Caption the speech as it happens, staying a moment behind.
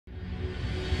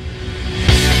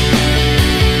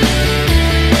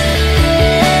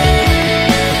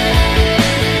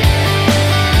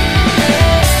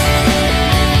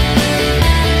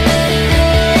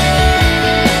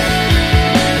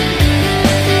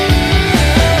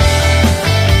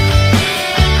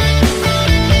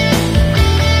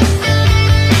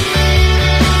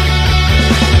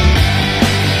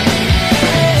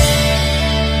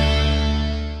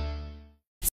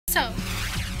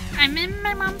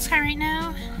Elk Island right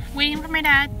now, waiting for my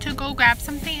dad to go grab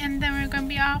something, and then we're gonna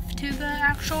be off to the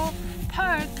actual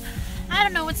park. I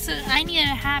don't know I need a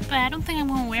hat, but I don't think I'm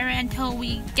gonna wear it until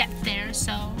we get there.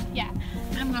 So yeah,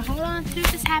 I'm gonna hold on to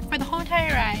this hat for the whole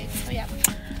entire ride. So yeah,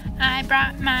 I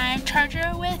brought my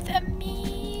charger with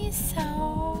me.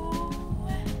 So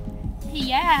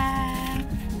yeah.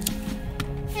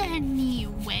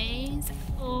 Anyways,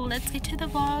 let's get to the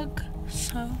vlog.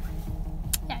 So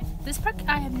yeah, this park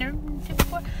I have never been to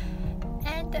before,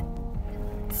 and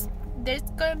there's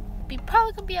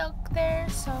probably gonna be elk there.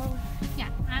 So yeah,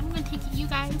 I'm gonna take you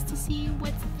guys to see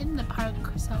what's in the park.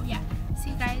 So yeah,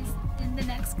 see you guys in the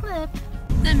next clip.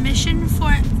 The admission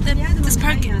for this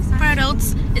park for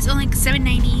adults is only like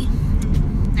 $7.90,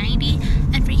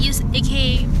 and for youth,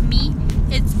 aka me,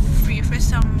 it's free for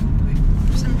some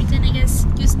reason. I guess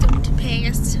you still have to pay.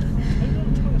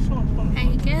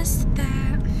 I guess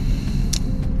that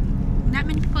not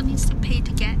many people needs to pay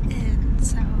to get in.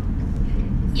 So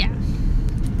yeah,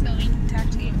 going to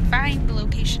actually find the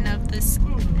location of this.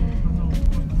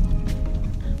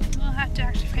 We'll have to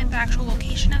actually find the actual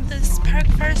location of this park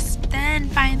first, then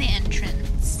find the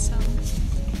entrance. So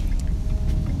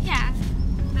yeah,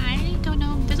 I don't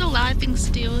know. There's a lot of things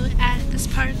to do at this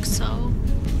park, so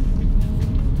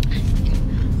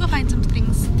we'll find some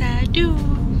things to do.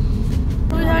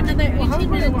 We have another 18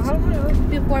 minutes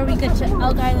before we get to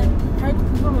Elk Island Park.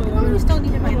 We still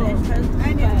need to find the entrance, but I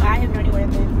have no idea where it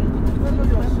is.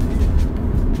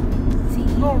 See,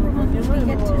 once we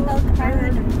get to Elk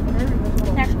Island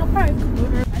National Park,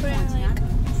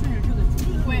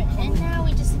 we're in now.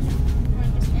 We just need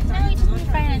to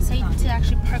find a site to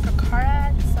actually park a car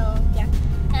at. So yeah,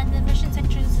 and the mission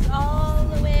center is all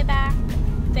the way back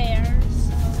there.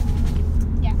 So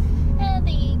yeah, and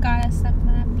they got us a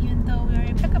map, even though we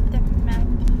already picked up the map.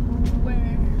 We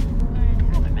already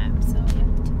have a map, so yeah,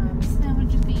 2 maps. And we're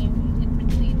just going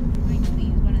to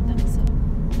use one of them. So,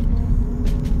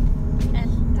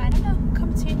 and I don't know,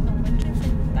 comes here in the winter,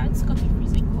 but that's gonna be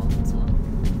freezing cold. So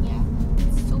yeah,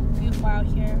 it's so beautiful out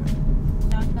here.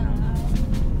 Not gonna lie.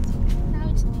 So now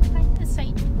we just need to find a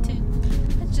site to.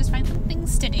 Let's just find some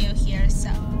things to do here.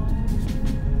 So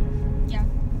yeah,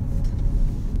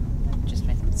 just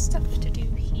find some stuff to do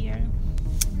here.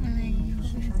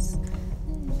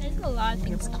 There's a lot of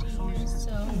things to do here,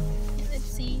 so let's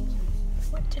see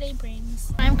what today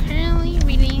brings. I'm currently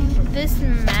reading this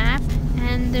map,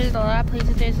 and there's a lot of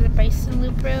places. There's the Bison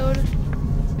Loop Road,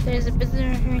 there's a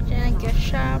business and a gift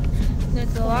shop,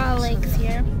 there's a lot of lakes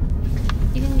here.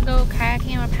 You can go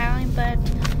kayaking or paddling, but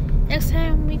next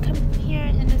time we come here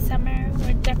in the summer,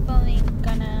 we're definitely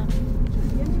gonna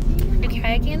do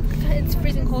kayaking. It's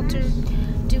freezing cold to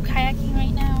do kayaking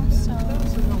right now, so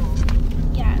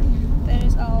yeah,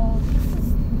 there's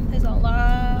a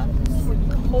lot,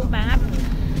 the whole map,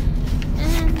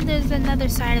 and there's another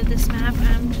side of this map.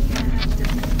 I'm just gonna have to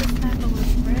put this map over.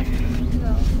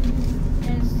 So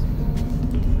there's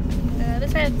the other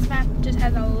side of this map just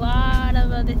has a lot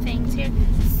of other things here,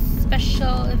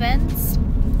 special events.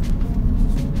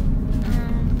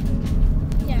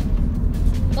 Yeah,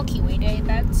 Milky Way Day,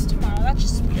 that's tomorrow. That's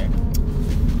just weird.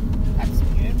 That's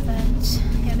weird, but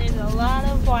yeah, there's a lot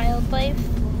of wildlife,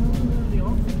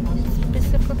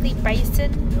 specifically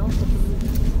bison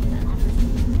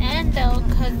and elk,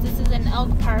 because this is an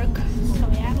elk park. So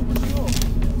yeah,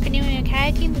 canoeing and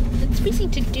kayaking, it's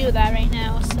freezing to do that right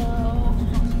now. So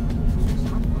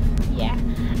yeah,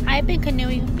 I've been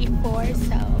canoeing before,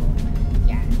 so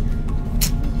yeah.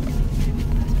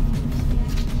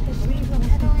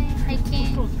 Pedaling,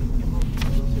 hiking,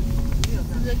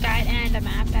 the guide and a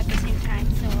map at the same time.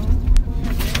 So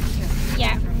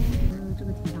yeah.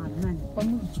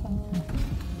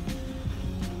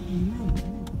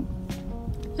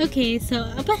 Okay, so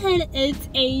up ahead is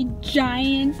a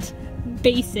giant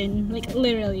basin, like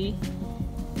literally.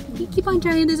 You keep on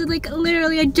driving, there's like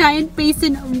literally a giant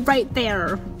basin right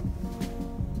there.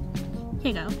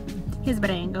 Here you go. Here's a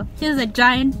better angle. Here's a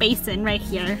giant basin right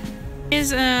here. Here's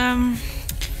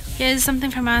something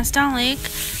from Stone Lake.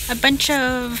 A bunch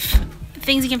of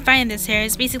things you can find in this area.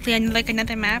 It's basically like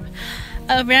another map.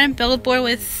 A random billboard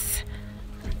with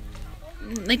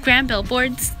like grand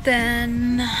billboards.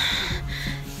 Then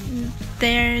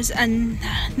there's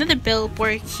another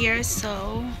billboard here.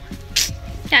 So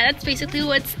yeah, that's basically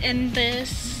what's in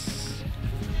this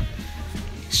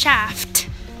shaft.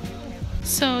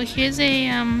 So here's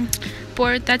a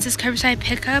board that says curbside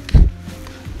pickup,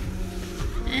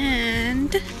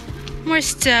 and more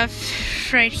stuff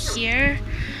right here.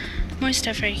 More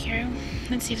stuff right here.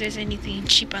 Let's see if there's anything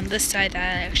cheap on this side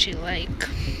that I actually like.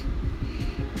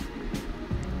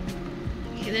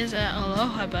 Okay, there's a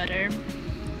Aloha butter.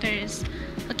 There's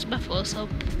Lucky Buffalo soap,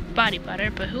 body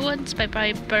butter, but who wants to buy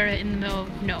body butter in the middle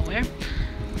of nowhere?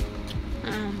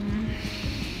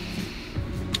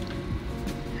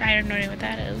 I don't know what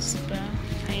that is, but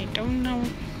I don't know.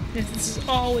 This is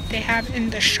all what they have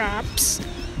in the shops.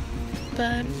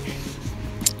 But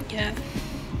yeah,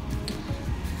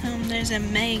 there's a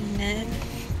magnet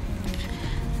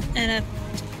and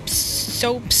a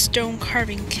soapstone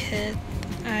carving kit.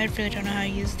 I really don't know how to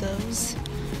use those.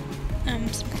 Some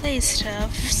clay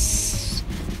stuff. It's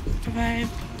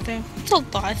a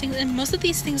lot. I think and most of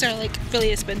these things are like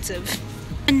really expensive.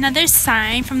 Another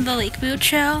sign from the Lakeview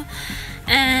Trail,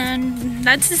 and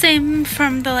that's the same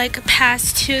from the like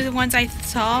past two ones I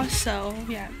saw. So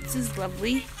yeah, this is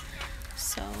lovely.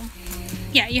 So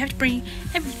yeah, you have to bring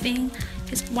everything.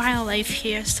 There's wildlife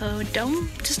here, so don't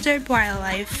disturb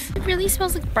wildlife. It really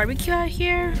smells like barbecue out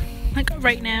here, like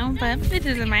right now, but it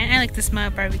doesn't mind. I like the smell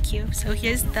of barbecue. So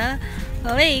here's the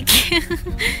lake.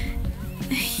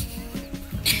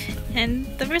 And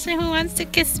the person who wants to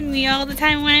kiss me all the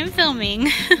time when I'm filming.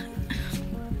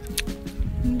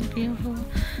 Beautiful.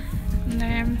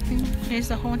 And there's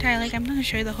the whole entire lake. I'm not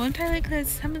sure the whole entire lake because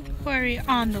some of the people are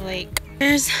on the lake.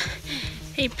 There's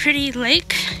a pretty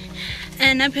lake,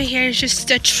 and up here is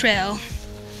just a trail.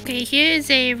 Okay, here's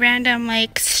a random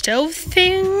like stove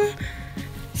thing.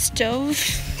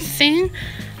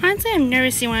 Honestly, I've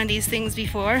never seen one of these things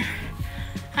before.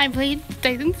 I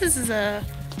think this is a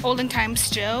olden time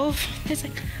stove. There's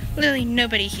like literally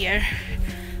nobody here.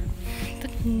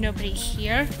 Nobody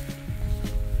here.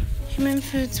 Human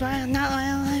foods, wild, not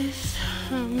wildlife.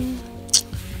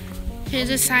 Here's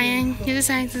a sign. Here's a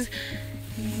sign that says,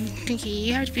 okay,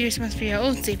 you have to be responsible for your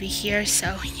own safety here.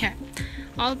 So yeah,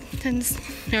 all since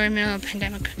we're in the middle of a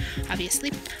pandemic,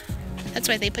 obviously. That's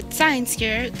why they put signs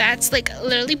here. That's like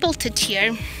literally bolted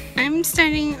here. I'm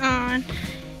starting on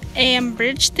a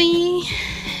bridge thingy.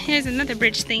 Here's another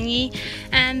bridge thingy,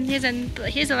 and here's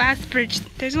the last bridge.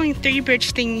 There's only 3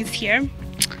 bridge thingies here.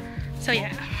 So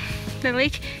yeah, the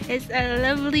lake is a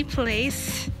lovely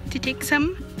place to take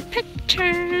some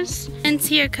pictures. Ends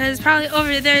here because probably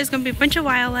over there is gonna be a bunch of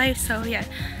wildlife. So yeah,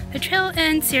 the trail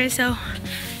ends here. So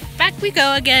back we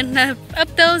go again,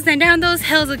 up those and down those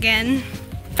hills again.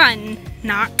 Fun,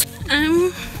 not.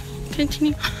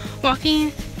 Continue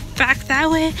walking back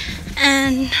that way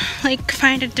and like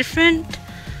find a different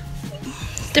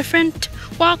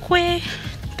walkway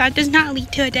that does not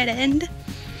lead to a dead end.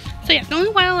 So yeah, the only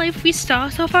wildlife we saw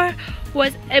so far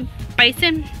was a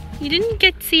bison. You didn't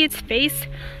get to see its face,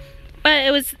 but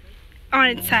it was on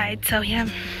its side. So yeah,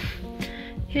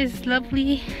 here's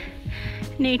lovely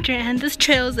nature, and this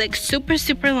trail is like super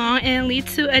long and it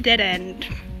leads to a dead end.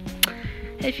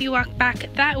 If you walk back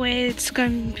that way, it's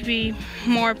going to be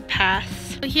more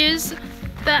paths. So here's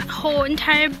that whole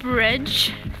entire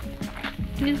bridge.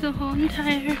 Here's the whole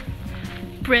entire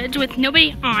bridge with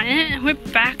nobody on it, and we're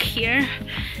back here.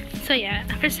 So yeah,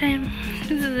 first time,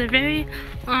 this is a very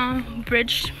long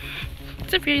bridge.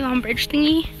 It's a very long bridge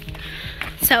thingy.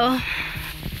 So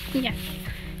yeah,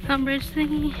 long bridge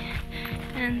thingy,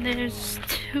 and there's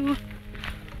 2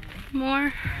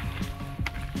 more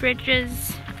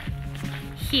bridges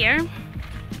here.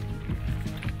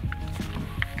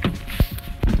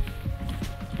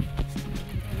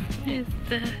 Here's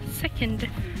the second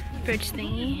bridge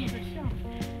thingy.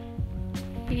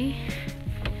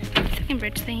 Second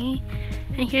bridge thingy.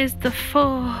 And here's the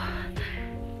full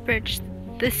bridge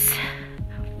this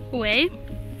way.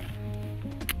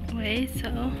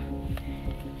 So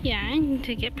yeah, I need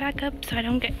to get back up so I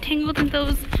don't get tangled in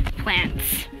those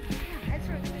plants.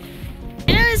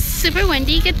 It's super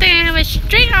windy. Good thing I have a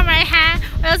string on my hat,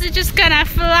 or else it's just gonna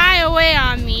fly away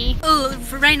on me. Oh,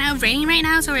 right now, raining right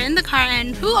now, so we're in the car,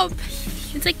 and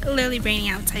it's like literally raining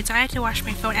outside, so I have to wash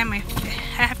my phone and I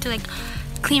have to like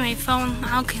clean my phone.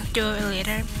 I'll do it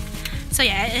later. So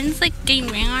yeah, and it's like getting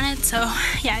rain on it, so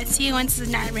yeah, see you once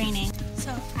it's not raining.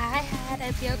 So I had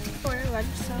a BLT for lunch,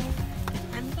 so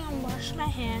I'm gonna wash my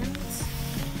hands.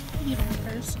 You know,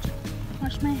 first.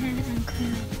 Wash my hands and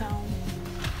clean my phone.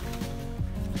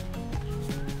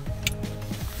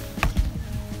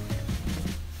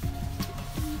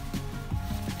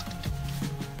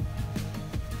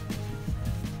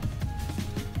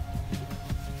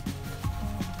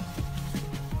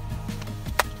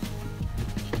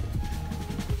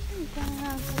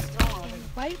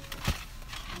 Wipe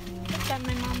that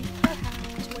my mom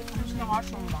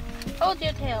hold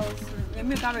your tails.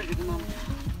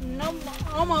 No,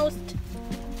 almost.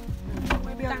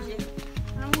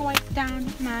 I'm gonna wipe down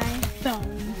my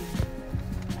phone.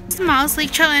 Miles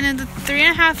Lake Trail, and it's a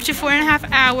 3.5 to 4.5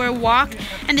 hour walk,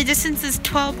 and the distance is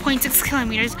 12.6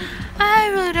 kilometers. I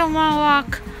really don't want to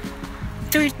walk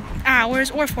 3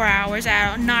 hours or 4 hours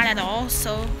not at all.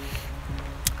 So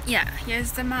yeah,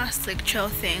 here's the Miles Lake Trail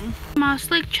thing. Miles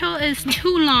Lake Trail is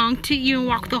too long to even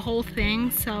walk the whole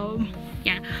thing, so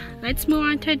yeah, let's move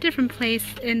on to a different place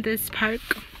in this park.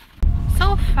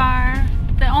 So far,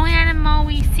 the only animal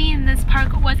we see in this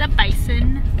park was a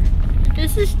bison.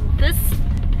 This is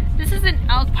an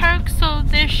elk park, so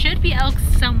there should be elks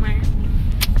somewhere.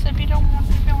 So if you're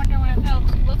wondering what an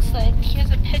elk looks like,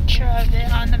 here's a picture of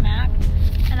it on the map.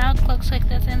 An elk looks like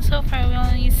this, and so far we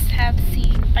only have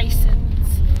seen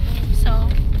bisons. So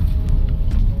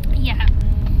yeah.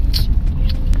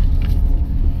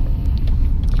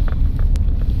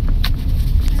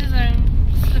 This is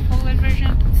the full version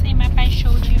of the same map I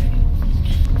showed you.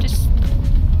 Just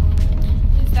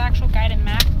use the actual guided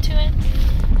map to it.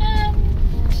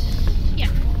 Yeah.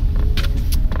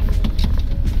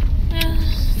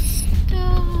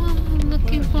 Still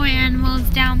looking for animals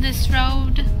down this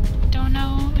road. Don't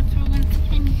know if we're going to see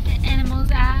any animals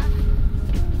at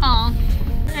all.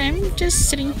 I'm just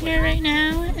sitting here right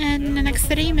now, and in the next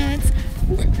 30 minutes,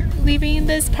 leaving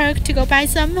this park to go buy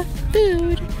some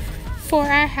food for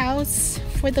our house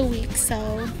for the week.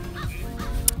 So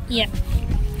yeah.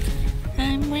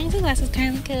 I'm wearing sunglasses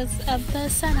kind of because of the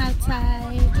sun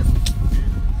outside.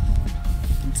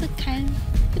 It's a kind of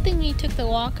good thing we took the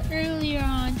walk earlier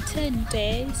on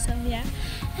today, so yeah.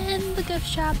 And the gift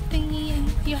shop thingy,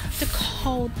 you have to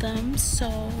call them,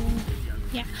 so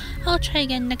yeah. I'll try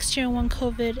again next year when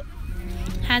COVID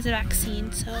has a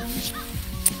vaccine, so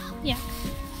yeah.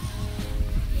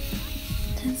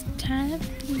 It's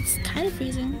kind of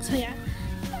freezing, so yeah.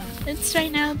 It's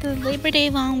right now the Labor Day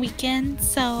long weekend,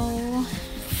 so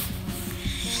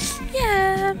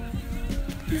yeah,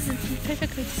 this is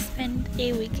perfect way to spend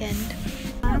a weekend.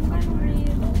 I'm going to read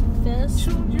this.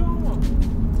 So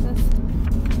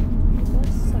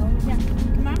yeah,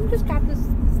 Mom just got this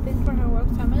thing for her work,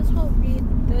 so I might as well read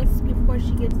this before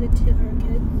she gives it to her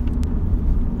kids.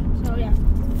 So yeah,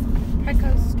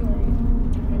 Pekka's story.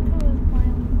 Pekka was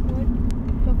born in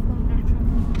Buffalo National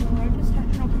Park, the largest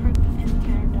national park in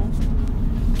Canada.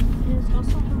 It is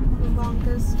also one of the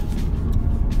longest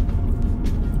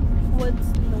woods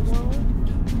in the world.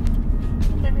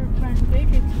 And that her friend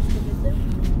Gradrick used to visit.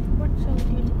 What shall we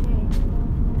do today?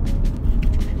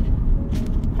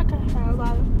 Pekka had a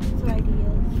lot of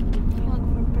ideas. We can look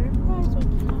for butterflies, we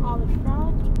can count all the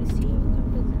frogs we see. We can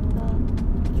visit the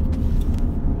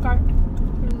garden.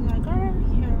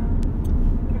 Here.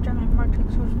 Your giant mark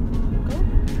takes social go.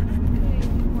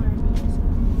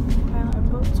 Our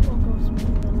boats will go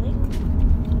through the lake.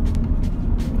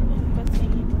 But they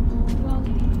will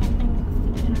be camping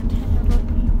in our tent or boat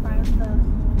by the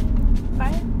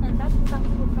fire, and that's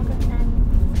exactly what Pekka and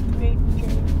Great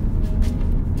Jerry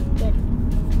did.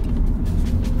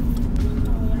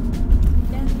 Oh yeah.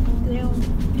 Then they'll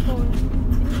go.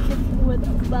 Any kids would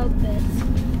love this.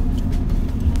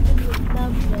 Kids would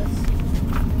love this.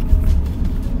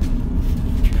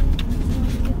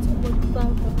 Kids would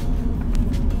love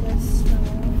this.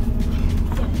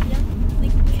 Yeah,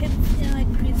 like kids in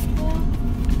like preschool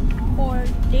or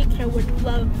daycare would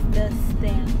love this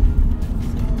thing.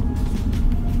 So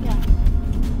yeah.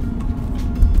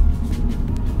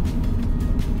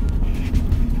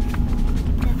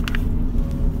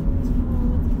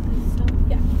 So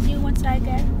yeah, see you once I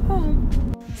get home.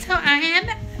 So I am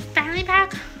finally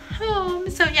back home.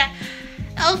 So yeah,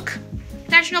 Elk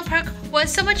National Park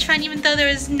was so much fun, even though there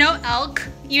was no elk.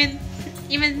 Even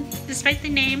despite the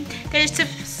name, there's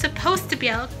supposed to be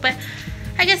elk, but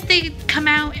I guess they come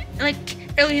out like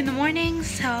early in the morning.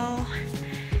 So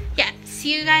yeah,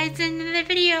 see you guys in the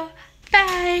video.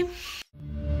 Bye.